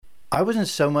I was in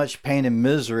so much pain and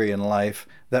misery in life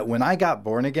that when I got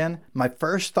born again, my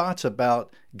first thoughts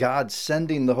about God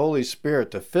sending the Holy Spirit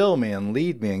to fill me and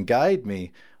lead me and guide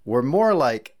me were more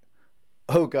like,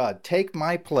 oh God, take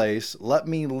my place, let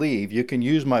me leave. You can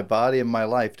use my body and my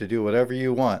life to do whatever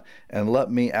you want, and let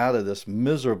me out of this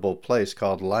miserable place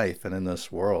called life and in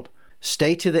this world.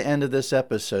 Stay to the end of this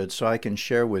episode so I can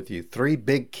share with you 3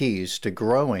 big keys to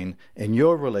growing in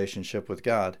your relationship with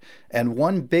God, and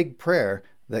 1 big prayer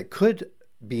that could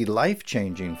be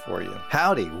life-changing for you.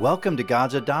 Howdy, welcome to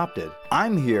God's Adopted.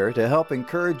 I'm here to help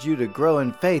encourage you to grow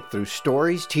in faith through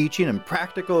stories, teaching, and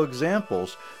practical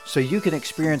examples so you can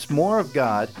experience more of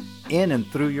God in and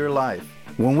through your life.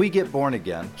 When we get born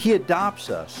again, He adopts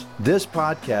us. This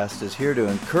podcast is here to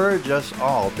encourage us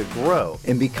all to grow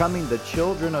in becoming the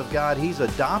children of God He's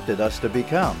adopted us to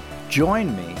become.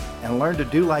 Join me and learn to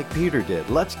do like Peter did.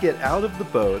 Let's get out of the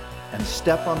boat and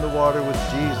step on the water with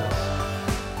Jesus.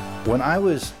 When I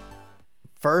was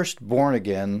first born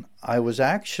again, I was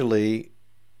actually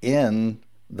in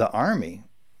the Army.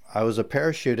 I was a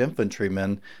parachute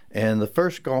infantryman in the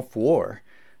first Gulf War.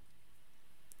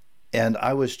 And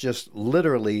I was just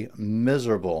literally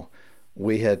miserable.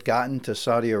 We had gotten to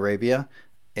Saudi Arabia,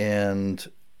 and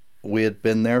we had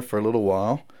been there for a little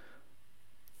while.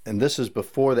 And this is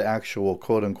before the actual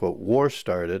quote-unquote war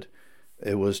started.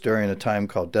 It was during a time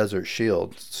called Desert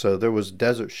Shield. So there was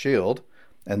Desert Shield,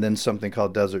 and then something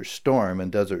called Desert Storm.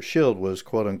 And Desert Shield was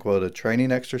quote-unquote a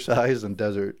training exercise, and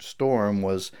Desert Storm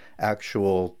was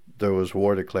actual, there was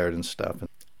war declared and stuff.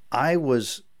 I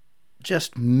was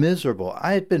just miserable.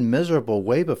 I had been miserable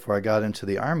way before I got into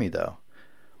the Army, though.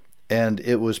 And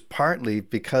it was partly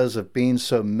because of being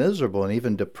so miserable and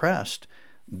even depressed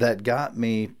that got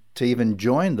me to even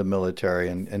join the military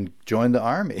and join the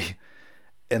Army.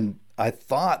 And I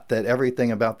thought that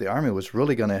everything about the Army was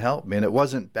really going to help me. And it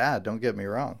wasn't bad, don't get me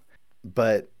wrong.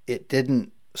 But it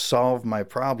didn't solve my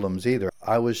problems either.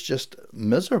 I was just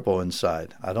miserable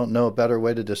inside. I don't know a better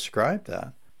way to describe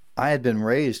that. I had been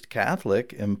raised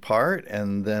Catholic in part,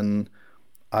 and then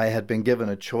I had been given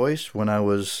a choice when I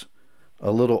was a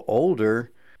little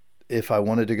older. If I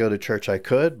wanted to go to church, I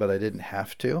could, but I didn't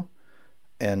have to.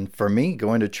 And for me,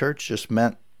 going to church just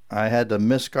meant I had to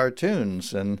miss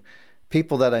cartoons, and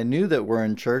people that I knew that were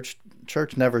in church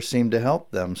never seemed to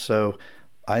help them. So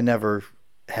I never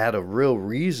had a real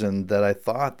reason that I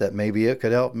thought that maybe it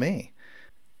could help me.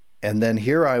 And then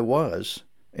here I was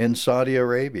in Saudi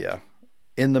Arabia,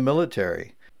 in the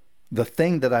military. The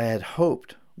thing that I had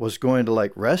hoped was going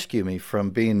to rescue me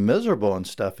from being miserable and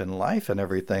stuff in life and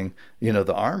everything,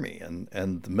 the Army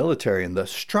and the military and the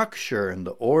structure and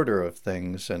the order of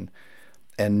things and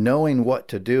knowing what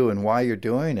to do and why you're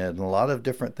doing it and a lot of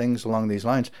different things along these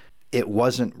lines, it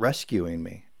wasn't rescuing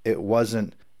me. It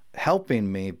wasn't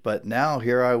helping me, but now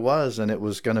here I was, and it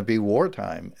was going to be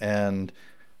wartime and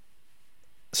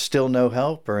still no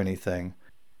help or anything.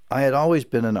 I had always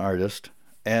been an artist,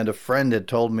 and a friend had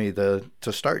told me to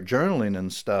start journaling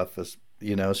and stuff,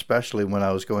 especially when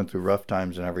I was going through rough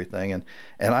times and everything. And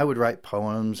I would write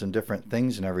poems and different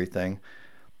things and everything.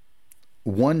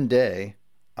 One day,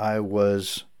 I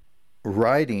was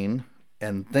writing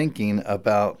and thinking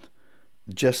about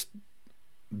just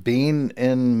being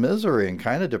in misery and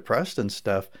kind of depressed and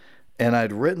stuff. And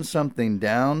I'd written something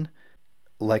down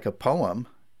like a poem,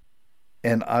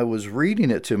 and I was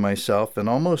reading it to myself and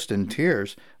almost in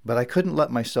tears, but I couldn't let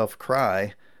myself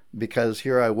cry because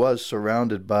here I was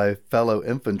surrounded by fellow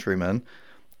infantrymen.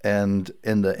 And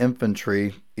in the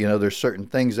infantry, there's certain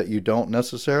things that you don't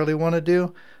necessarily want to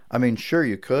do. I mean, sure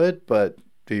you could, but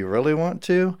do you really want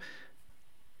to?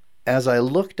 As I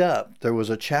looked up, there was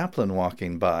a chaplain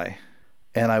walking by,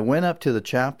 and I went up to the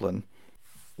chaplain.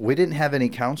 We didn't have any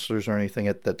counselors or anything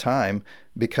at the time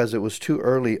because it was too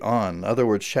early on. In other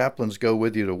words, chaplains go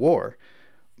with you to war,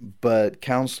 but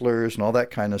counselors and all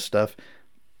that kind of stuff,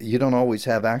 you don't always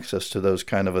have access to those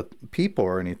kind of people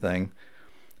or anything.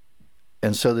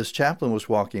 And so this chaplain was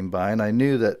walking by, and I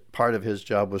knew that part of his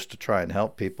job was to try and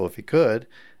help people if he could.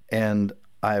 And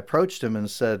I approached him and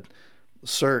said,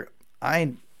 "Sir,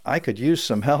 I could use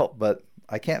some help, but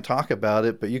I can't talk about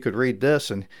it, but you could read this."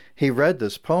 And he read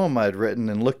this poem I'd written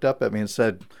and looked up at me and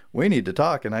said, "We need to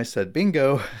talk." And I said,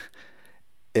 "Bingo."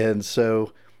 And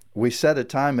so we set a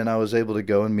time, and I was able to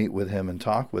go and meet with him and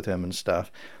talk with him and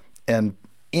stuff. And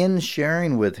in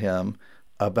sharing with him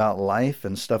about life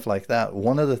and stuff like that,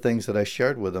 one of the things that I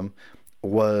shared with him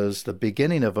was the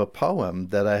beginning of a poem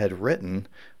that I had written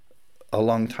a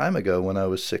long time ago when I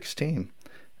was 16.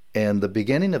 And the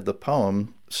beginning of the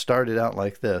poem started out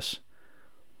like this: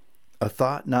 "A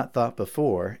thought not thought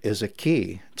before is a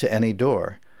key to any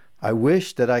door. I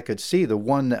wish that I could see the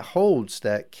one that holds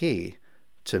that key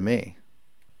to me.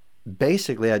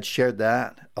 Basically, I'd shared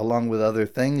that along with other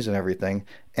things and everything.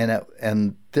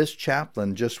 And this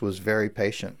chaplain just was very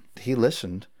patient. He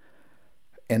listened.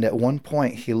 And at one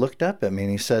point, he looked up at me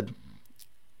and he said,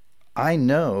 I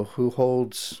know who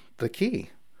holds the key.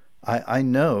 I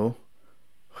know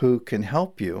who can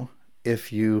help you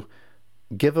if you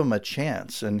give him a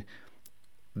chance. And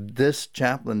this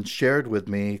chaplain shared with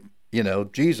me,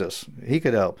 Jesus, he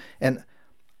could help. And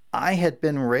I had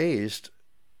been raised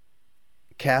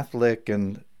Catholic,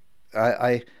 and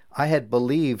I had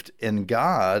believed in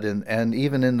God and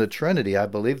even in the Trinity. I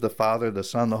believed the Father, the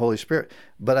Son, the Holy Spirit,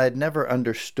 but I'd never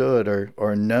understood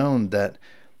or known that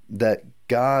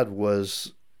God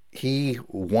he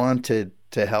wanted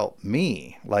to help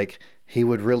me. Like he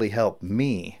would really help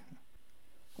me.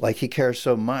 Like he cares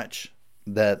so much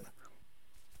that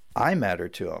I matter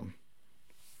to him.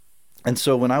 And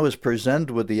so when I was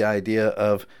presented with the idea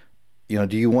of,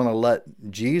 do you want to let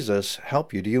Jesus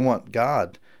help you? Do you want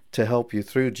God to help you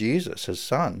through Jesus, his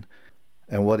son,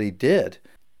 and what he did?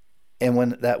 And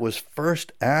when that was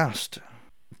first asked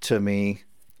to me,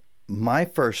 my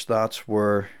first thoughts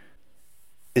were,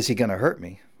 is he going to hurt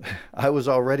me? I was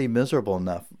already miserable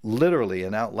enough, literally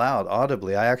and out loud,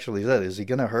 audibly. I actually said, is he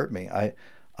going to hurt me?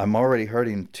 I'm already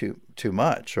hurting too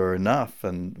much or enough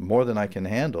and more than I can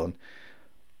handle.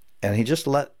 And he just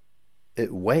let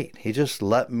it wait. He just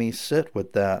let me sit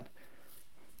with that.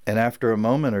 And after a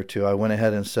moment or two, I went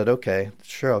ahead and said, okay,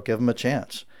 sure, I'll give him a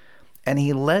chance. And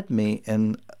he led me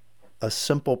in a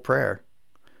simple prayer.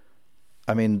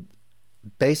 I mean,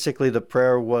 basically the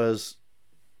prayer was,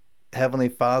 Heavenly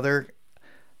Father,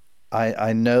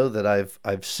 I know that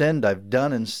I've sinned, I've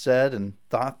done and said and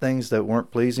thought things that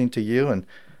weren't pleasing to you,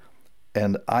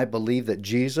 and I believe that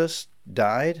Jesus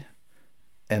died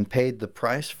and paid the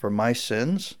price for my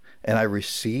sins, and I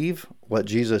receive what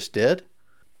Jesus did,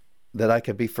 that I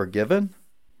could be forgiven,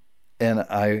 and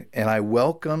I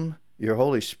welcome your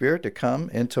Holy Spirit to come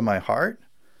into my heart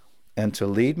and to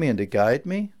lead me and to guide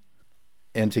me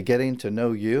into getting to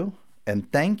know you,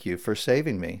 and thank you for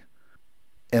saving me.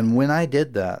 And when I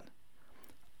did that,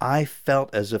 I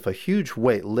felt as if a huge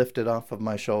weight lifted off of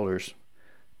my shoulders.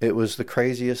 It was the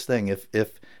craziest thing.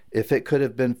 If it could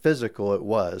have been physical, it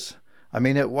was. I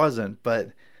mean, it wasn't,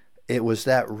 but it was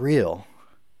that real.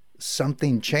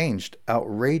 Something changed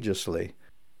outrageously,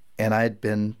 and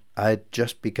I'd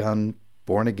just begun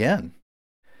born again.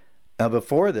 Now,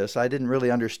 before this, I didn't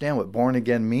really understand what born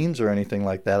again means or anything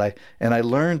like that. I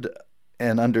learned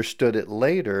and understood it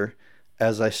later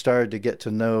as I started to get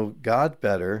to know God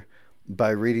better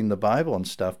by reading the Bible and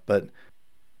stuff. But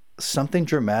something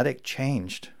dramatic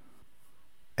changed,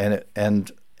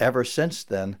 and ever since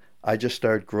then, I just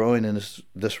started growing in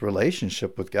this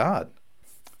relationship with God.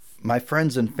 My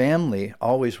friends and family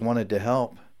always wanted to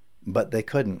help, but they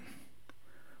couldn't.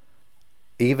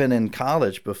 Even in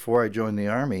college, before I joined the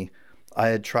Army, I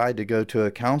had tried to go to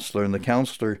a counselor, and the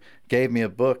counselor gave me a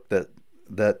book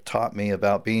that taught me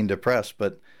about being depressed.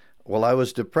 But, well, I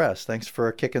was depressed. Thanks for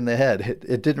a kick in the head.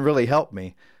 It didn't really help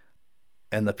me.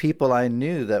 And the people I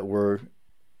knew that were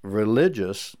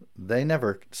religious, they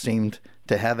never seemed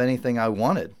to have anything I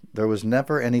wanted. There was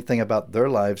never anything about their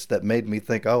lives that made me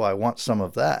think, oh, I want some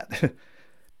of that.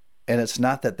 And it's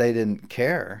not that they didn't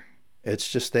care. It's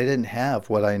just they didn't have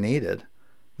what I needed.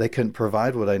 They couldn't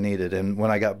provide what I needed. And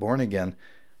when I got born again,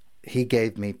 he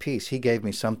gave me peace. He gave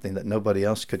me something that nobody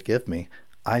else could give me.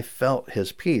 I felt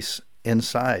his peace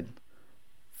inside,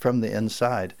 from the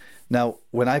inside. Now,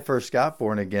 when I first got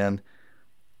born again,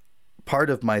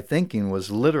 part of my thinking was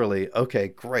literally, okay,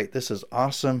 great, this is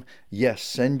awesome. Yes,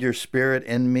 send your spirit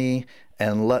in me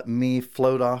and let me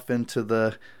float off into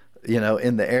the,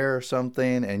 in the air or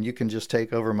something, and you can just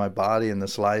take over my body in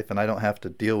this life, and I don't have to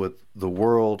deal with the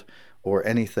world or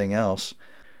anything else.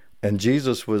 And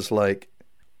Jesus was like,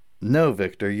 no,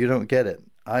 Victor, you don't get it.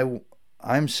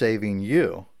 I'm saving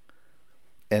you.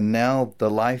 And now the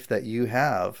life that you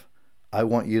have, I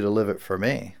want you to live it for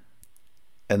me.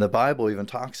 And the Bible even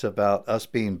talks about us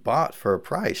being bought for a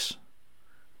price.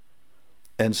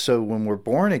 And so when we're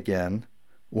born again,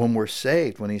 when we're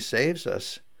saved, when he saves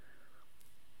us,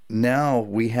 now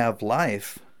we have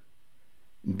life,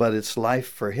 but it's life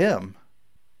for him.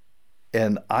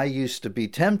 And I used to be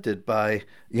tempted by,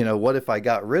 what if I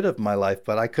got rid of my life?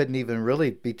 But I couldn't even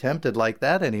really be tempted like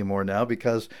that anymore now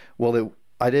because,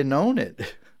 I didn't own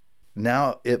it.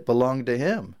 Now it belonged to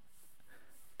him.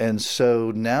 And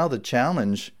so now the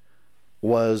challenge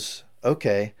was,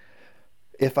 okay,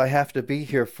 if I have to be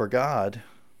here for God,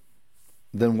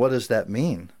 then what does that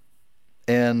mean?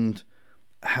 And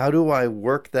how do I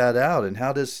work that out? And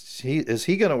how is he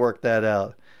going to work that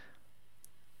out?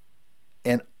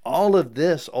 And all of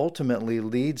this ultimately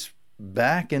leads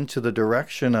back into the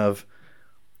direction of,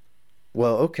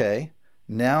 well, okay,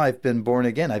 now I've been born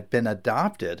again. I've been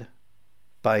adopted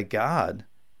by God.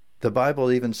 The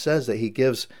Bible even says that he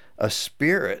gives a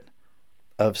spirit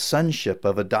of sonship,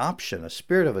 of adoption, a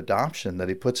spirit of adoption that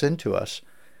he puts into us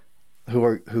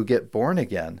who get born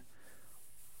again.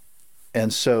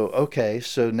 And so, okay,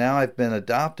 so now I've been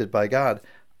adopted by God.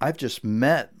 I've just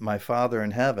met my Father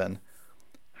in heaven.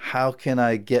 How can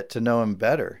I get to know him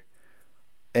better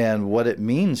and what it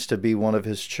means to be one of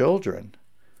his children?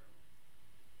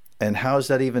 And how is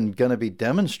that even going to be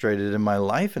demonstrated in my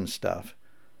life and stuff?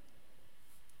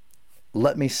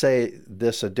 Let me say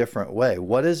this a different way.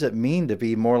 What does it mean to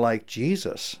be more like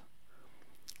Jesus?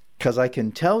 Because I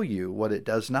can tell you what it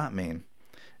does not mean.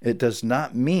 It does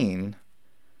not mean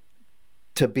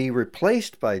to be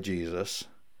replaced by Jesus.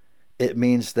 It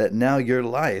means that now your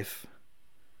life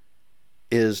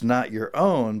is not your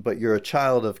own, but you're a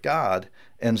child of God.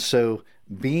 And so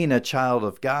being a child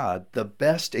of God, the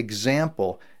best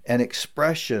example and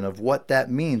expression of what that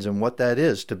means and what that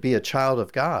is to be a child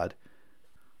of God,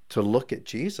 to look at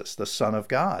Jesus, the Son of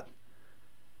God.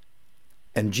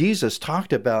 And Jesus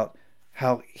talked about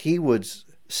how he would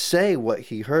say what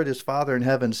he heard his Father in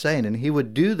heaven saying, and he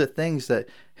would do the things that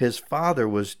his Father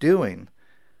was doing.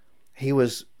 He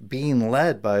was being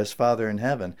led by his Father in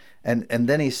heaven. And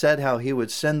then he said how he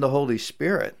would send the Holy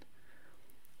Spirit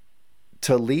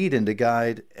to lead and to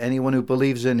guide anyone who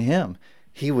believes in him.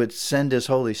 He would send his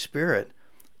Holy Spirit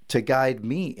to guide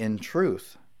me in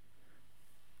truth.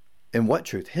 In what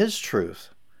truth? His truth.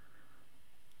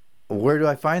 Where do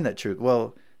I find that truth?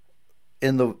 Well,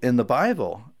 in the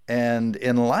Bible and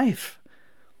in life.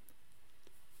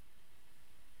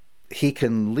 He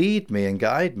can lead me and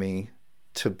guide me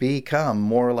to become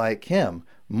more like him,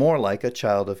 more like a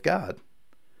child of God.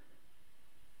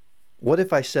 What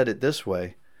if I said it this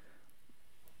way?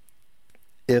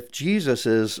 If Jesus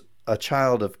is a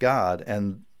child of God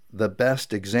and the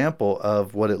best example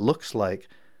of what it looks like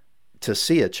to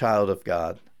see a child of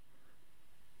God,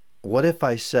 what if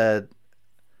I said,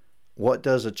 what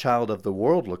does a child of the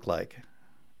world look like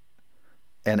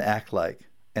and act like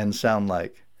and sound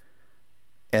like?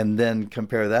 And then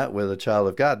compare that with a child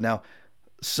of God. Now,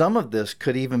 some of this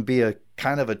could even be a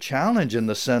kind of a challenge in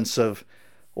the sense of,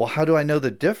 well, how do I know the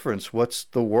difference? What's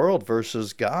the world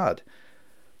versus God?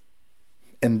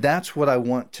 And that's what I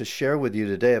want to share with you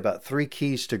today about 3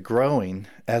 keys to growing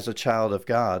as a child of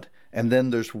God. And then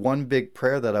there's one big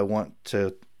prayer that I want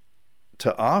to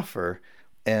offer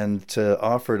and to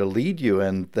offer to lead you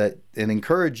and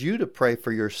encourage you to pray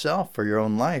for yourself, for your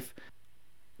own life.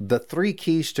 The 3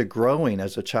 keys to growing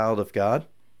as a child of God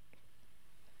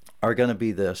are going to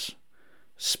be this.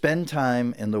 Spend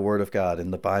time in the Word of God,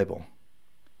 in the Bible.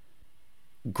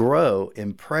 Grow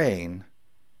in praying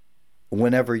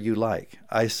whenever you like.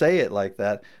 I say it like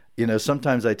that.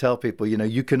 Sometimes I tell people,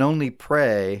 you can only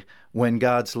pray when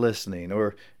God's listening,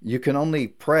 or you can only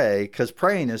pray because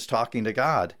praying is talking to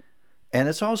God. And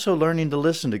it's also learning to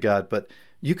listen to God, but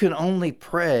you can only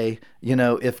pray,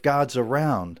 if God's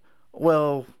around.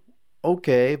 Well,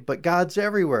 okay, but God's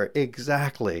everywhere.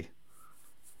 Exactly.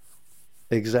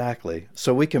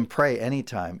 So we can pray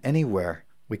anytime, anywhere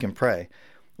we can pray.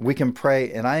 We can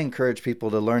pray, and I encourage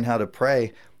people to learn how to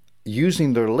pray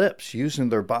using their lips, using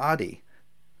their body.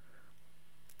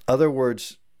 Other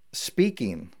words,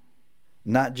 speaking,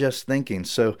 not just thinking.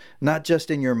 So not just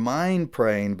in your mind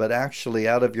praying, but actually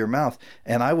out of your mouth.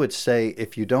 And I would say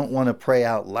if you don't want to pray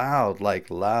out loud, like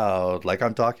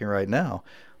I'm talking right now,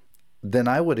 then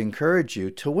I would encourage you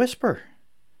to whisper.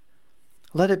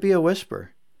 Let it be a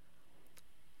whisper.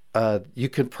 You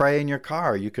could pray in your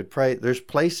car. You could pray. There's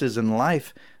places in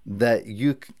life that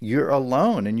you're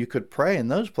alone, and you could pray in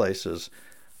those places.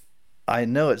 I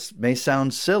know it may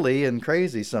sound silly and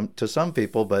crazy to some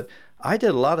people, but I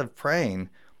did a lot of praying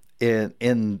in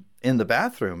the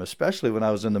bathroom, especially when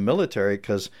I was in the military,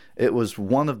 because it was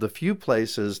one of the few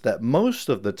places that most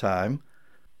of the time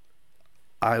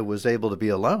I was able to be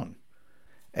alone.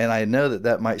 And I know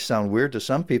that might sound weird to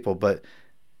some people, but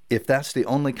if that's the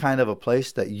only kind of a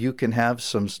place that you can have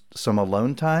some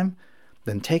alone time,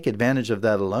 then take advantage of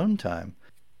that alone time.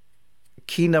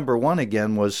 Key number 1,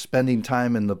 again, was spending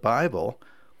time in the Bible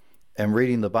and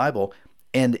reading the Bible.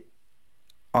 And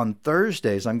on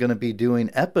Thursdays, I'm going to be doing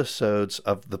episodes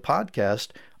of the podcast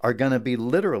are going to be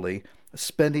literally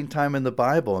spending time in the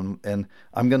Bible. And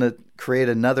I'm going to create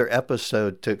another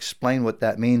episode to explain what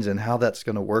that means and how that's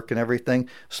going to work and everything.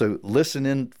 So listen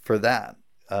in for that.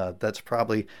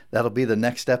 That'll be the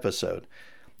next episode.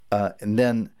 And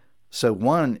then, so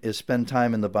 1 is spend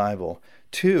time in the Bible.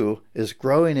 2 is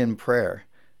growing in prayer.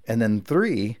 And then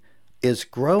 3 is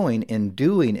growing in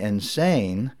doing and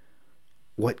saying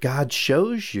what God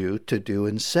shows you to do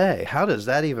and say. How does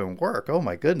that even work? Oh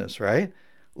my goodness, right?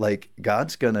 Like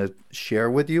God's going to share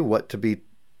with you what to be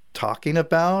talking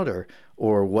about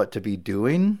or what to be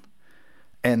doing.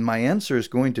 And my answer is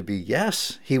going to be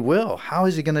yes, he will. How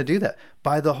is he going to do that?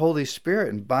 By the Holy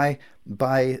Spirit and by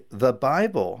the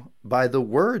Bible, by the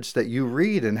words that you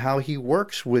read and how he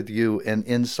works with you and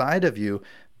inside of you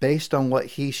based on what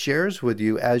he shares with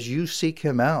you as you seek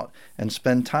him out and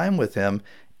spend time with him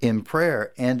in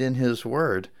prayer and in his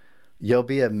word. You'll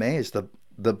be amazed.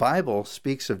 The Bible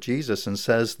speaks of Jesus and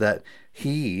says that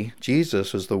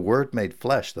Jesus, is the Word made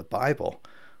flesh, the Bible,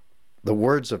 the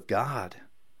words of God.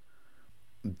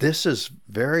 This is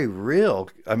very real.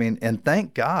 I mean, and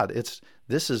thank God,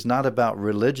 this is not about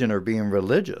religion or being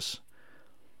religious.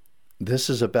 This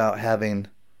is about having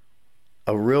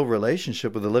a real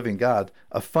relationship with the living God.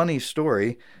 A funny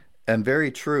story, and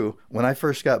very true. When I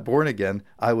first got born again,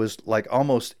 I was like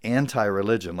almost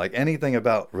anti-religion, like anything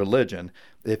about religion.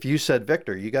 If you said,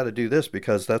 Victor, you got to do this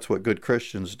because that's what good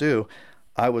Christians do,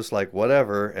 I was like,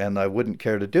 whatever, and I wouldn't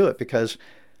care to do it because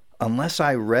unless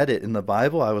I read it in the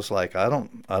Bible, I was like, I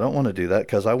don't want to do that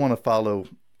because I want to follow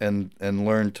and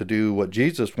learn to do what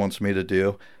Jesus wants me to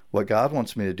do, what God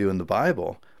wants me to do in the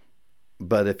Bible.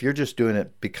 But if you're just doing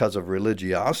it because of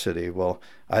religiosity, well,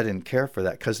 I didn't care for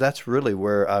that because that's really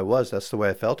where I was. That's the way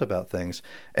I felt about things.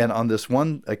 And on this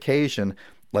one occasion,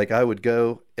 like I would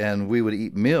go and we would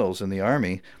eat meals in the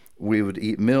Army. We would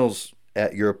eat meals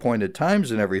at your appointed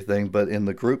times and everything, but in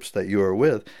the groups that you are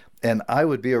with. And I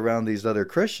would be around these other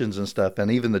Christians and stuff, and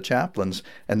even the chaplains,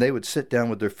 and they would sit down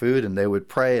with their food and they would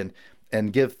pray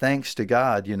and give thanks to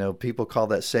God. You know, people call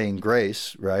that saying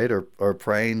grace, right? Or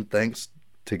praying thanks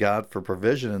to God for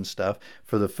provision and stuff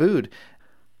for the food.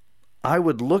 I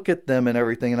would look at them and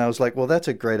everything, and I was like, well, that's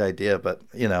a great idea, but,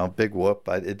 you know, big whoop.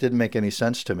 It didn't make any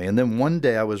sense to me. And then one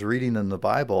day I was reading in the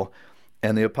Bible,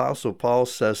 and the Apostle Paul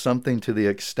says something to the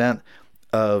extent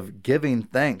of giving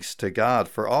thanks to God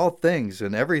for all things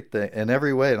and everything in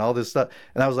every way and all this stuff.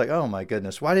 And I was like, oh my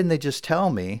goodness, why didn't they just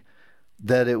tell me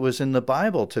that it was in the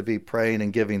Bible to be praying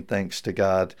and giving thanks to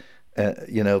God,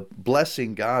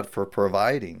 blessing God for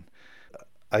providing?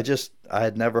 I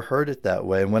had never heard it that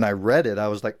way. And when I read it, I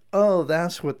was like, oh,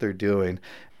 that's what they're doing.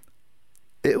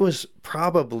 It was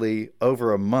probably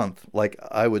over a month. Like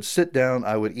I would sit down,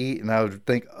 I would eat, and I would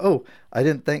think, oh, I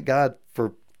didn't thank God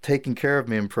for taking care of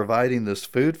me and providing this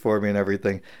food for me and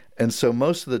everything. And so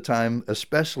most of the time,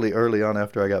 especially early on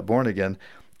after I got born again,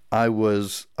 I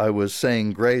was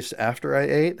saying grace after I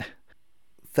ate,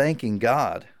 thanking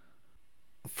God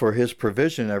for his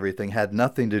provision and everything. Had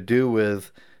nothing to do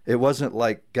with, it wasn't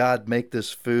like, God, make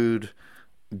this food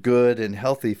good and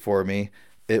healthy for me.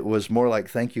 It was more like,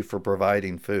 thank you for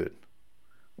providing food.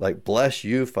 Like, bless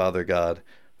you, Father God,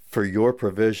 for your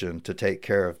provision to take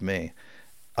care of me.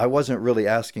 I wasn't really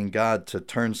asking God to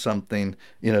turn something,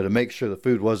 to make sure the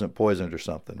food wasn't poisoned or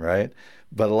something, right?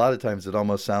 But a lot of times it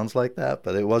almost sounds like that,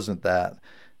 but it wasn't that.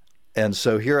 And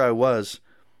so here I was,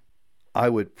 I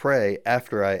would pray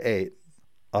after I ate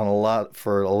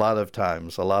for a lot of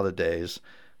times, a lot of days,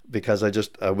 because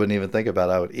I wouldn't even think about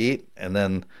it. I would eat and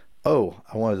then, oh,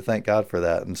 I wanted to thank God for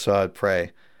that. And so I'd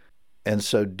pray. And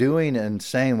so doing and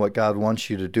saying what God wants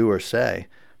you to do or say,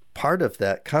 part of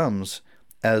that comes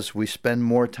as we spend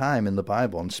more time in the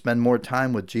Bible and spend more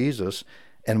time with Jesus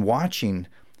and watching,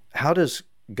 how does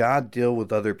God deal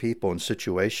with other people in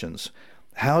situations?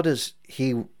 How does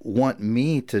he want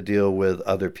me to deal with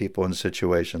other people in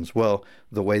situations? Well,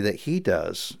 the way that he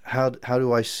does. How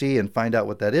do I see and find out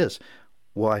what that is?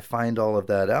 Well, I find all of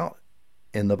that out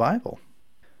in the Bible.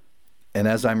 And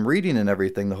as I'm reading and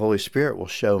everything, the Holy Spirit will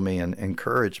show me and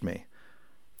encourage me.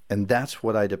 And that's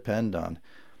what I depend on.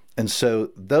 And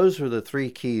so those are the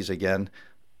three keys again: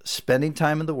 spending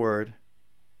time in the Word,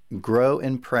 grow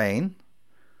in praying,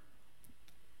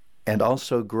 and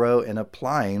also grow in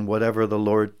applying whatever the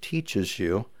Lord teaches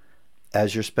you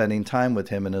as you're spending time with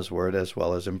him in his Word as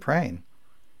well as in praying.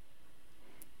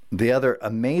 The other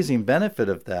amazing benefit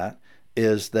of that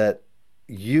is that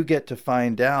you get to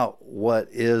find out what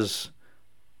is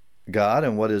God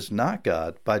and what is not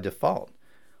God by default.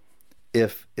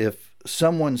 If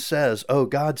someone says, oh,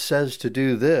 God says to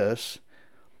do this,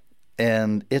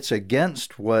 and it's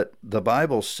against what the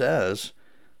Bible says,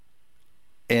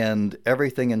 and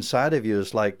everything inside of you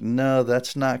is like, no,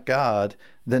 that's not God,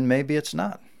 then maybe it's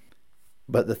not.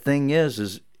 But the thing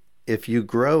is if you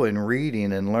grow in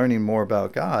reading and learning more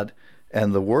about God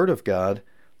and the Word of God,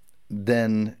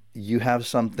 then you have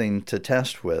something to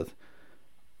test with.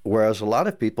 Whereas a lot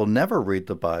of people never read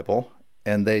the Bible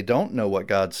and they don't know what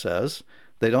God says.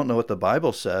 They don't know what the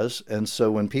Bible says. And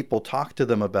so when people talk to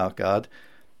them about God,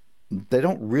 they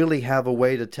don't really have a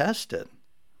way to test it.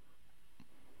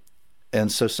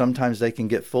 And so sometimes they can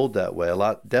get fooled that way.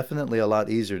 Definitely a lot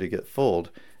easier to get fooled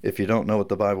if you don't know what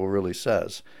the Bible really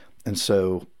says. And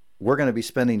so we're going to be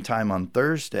spending time on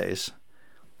Thursdays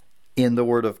in the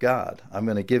Word of God. I'm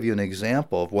going to give you an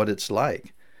example of what it's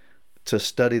like to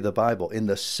study the Bible in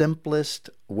the simplest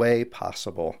way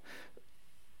possible.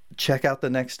 Check out the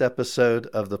next episode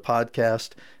of the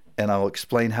podcast, and I'll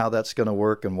explain how that's going to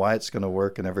work and why it's going to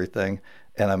work and everything.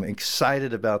 And I'm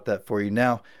excited about that for you.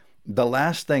 Now, the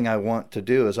last thing I want to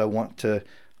do is I want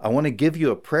to give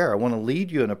you a prayer. I want to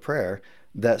lead you in a prayer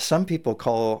that some people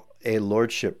call a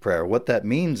lordship prayer. What that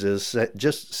means is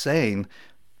just saying,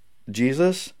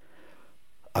 Jesus,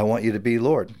 I want you to be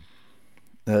Lord.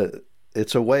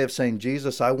 It's a way of saying,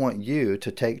 Jesus, I want you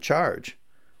to take charge.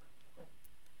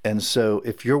 And so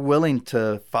if you're willing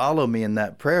to follow me in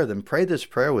that prayer, then pray this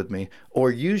prayer with me,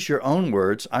 or use your own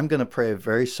words. I'm going to pray a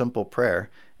very simple prayer,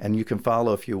 and you can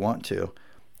follow if you want to,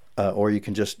 or you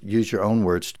can just use your own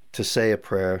words to say a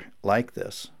prayer like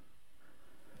this.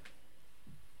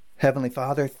 Heavenly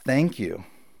Father, thank you.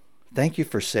 Thank you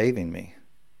for saving me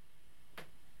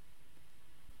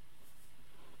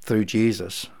through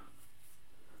Jesus.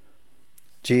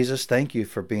 Jesus, thank you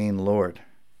for being Lord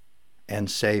and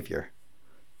Savior.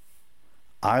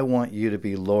 I want you to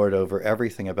be Lord over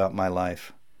everything about my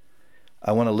life.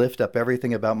 I want to lift up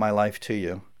everything about my life to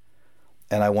you,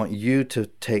 and I want you to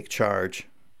take charge.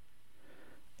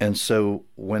 And so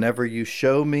whenever you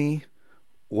show me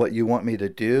what you want me to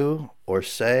do or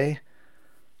say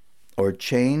or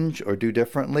change or do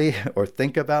differently or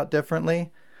think about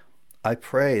differently, I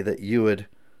pray that you would,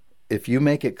 if you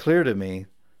make it clear to me,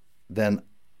 then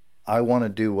I want to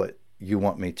do what you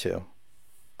want me to.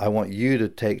 I want you to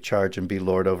take charge and be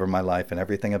Lord over my life and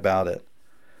everything about it.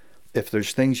 If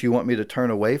there's things you want me to turn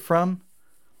away from,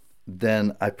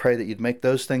 then I pray that you'd make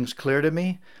those things clear to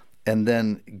me, and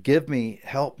then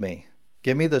help me.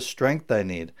 Give me the strength I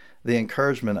need, the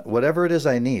encouragement, whatever it is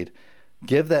I need.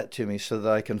 Give that to me so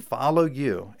that I can follow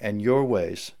you and your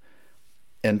ways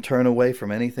and turn away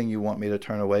from anything you want me to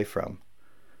turn away from.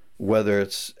 Whether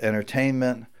it's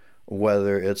entertainment,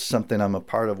 whether it's something I'm a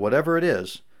part of, whatever it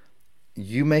is,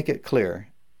 you make it clear,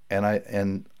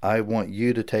 and I want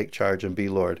you to take charge and be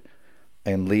Lord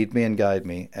and lead me and guide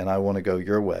me, and I want to go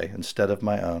your way instead of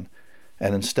my own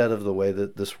and instead of the way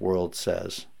that this world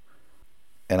says.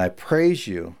 And I praise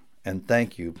you and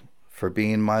thank you for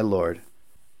being my Lord.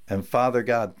 And Father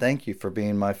God, thank you for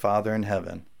being my Father in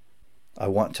heaven. I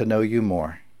want to know you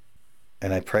more.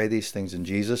 And I pray these things in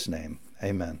Jesus' name.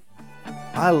 Amen.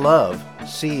 I love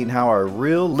seeing how our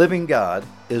real living God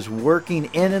is working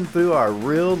in and through our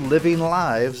real living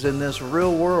lives in this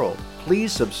real world.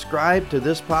 Please subscribe to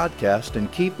this podcast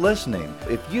and keep listening.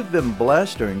 If you've been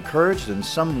blessed or encouraged in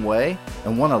some way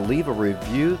and want to leave a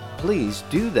review, please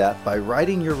do that by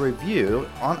writing your review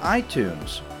on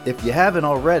iTunes. If you haven't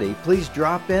already, please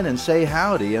drop in and say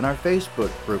howdy in our Facebook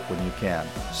group when you can.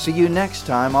 See you next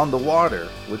time on The Water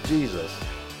with Jesus.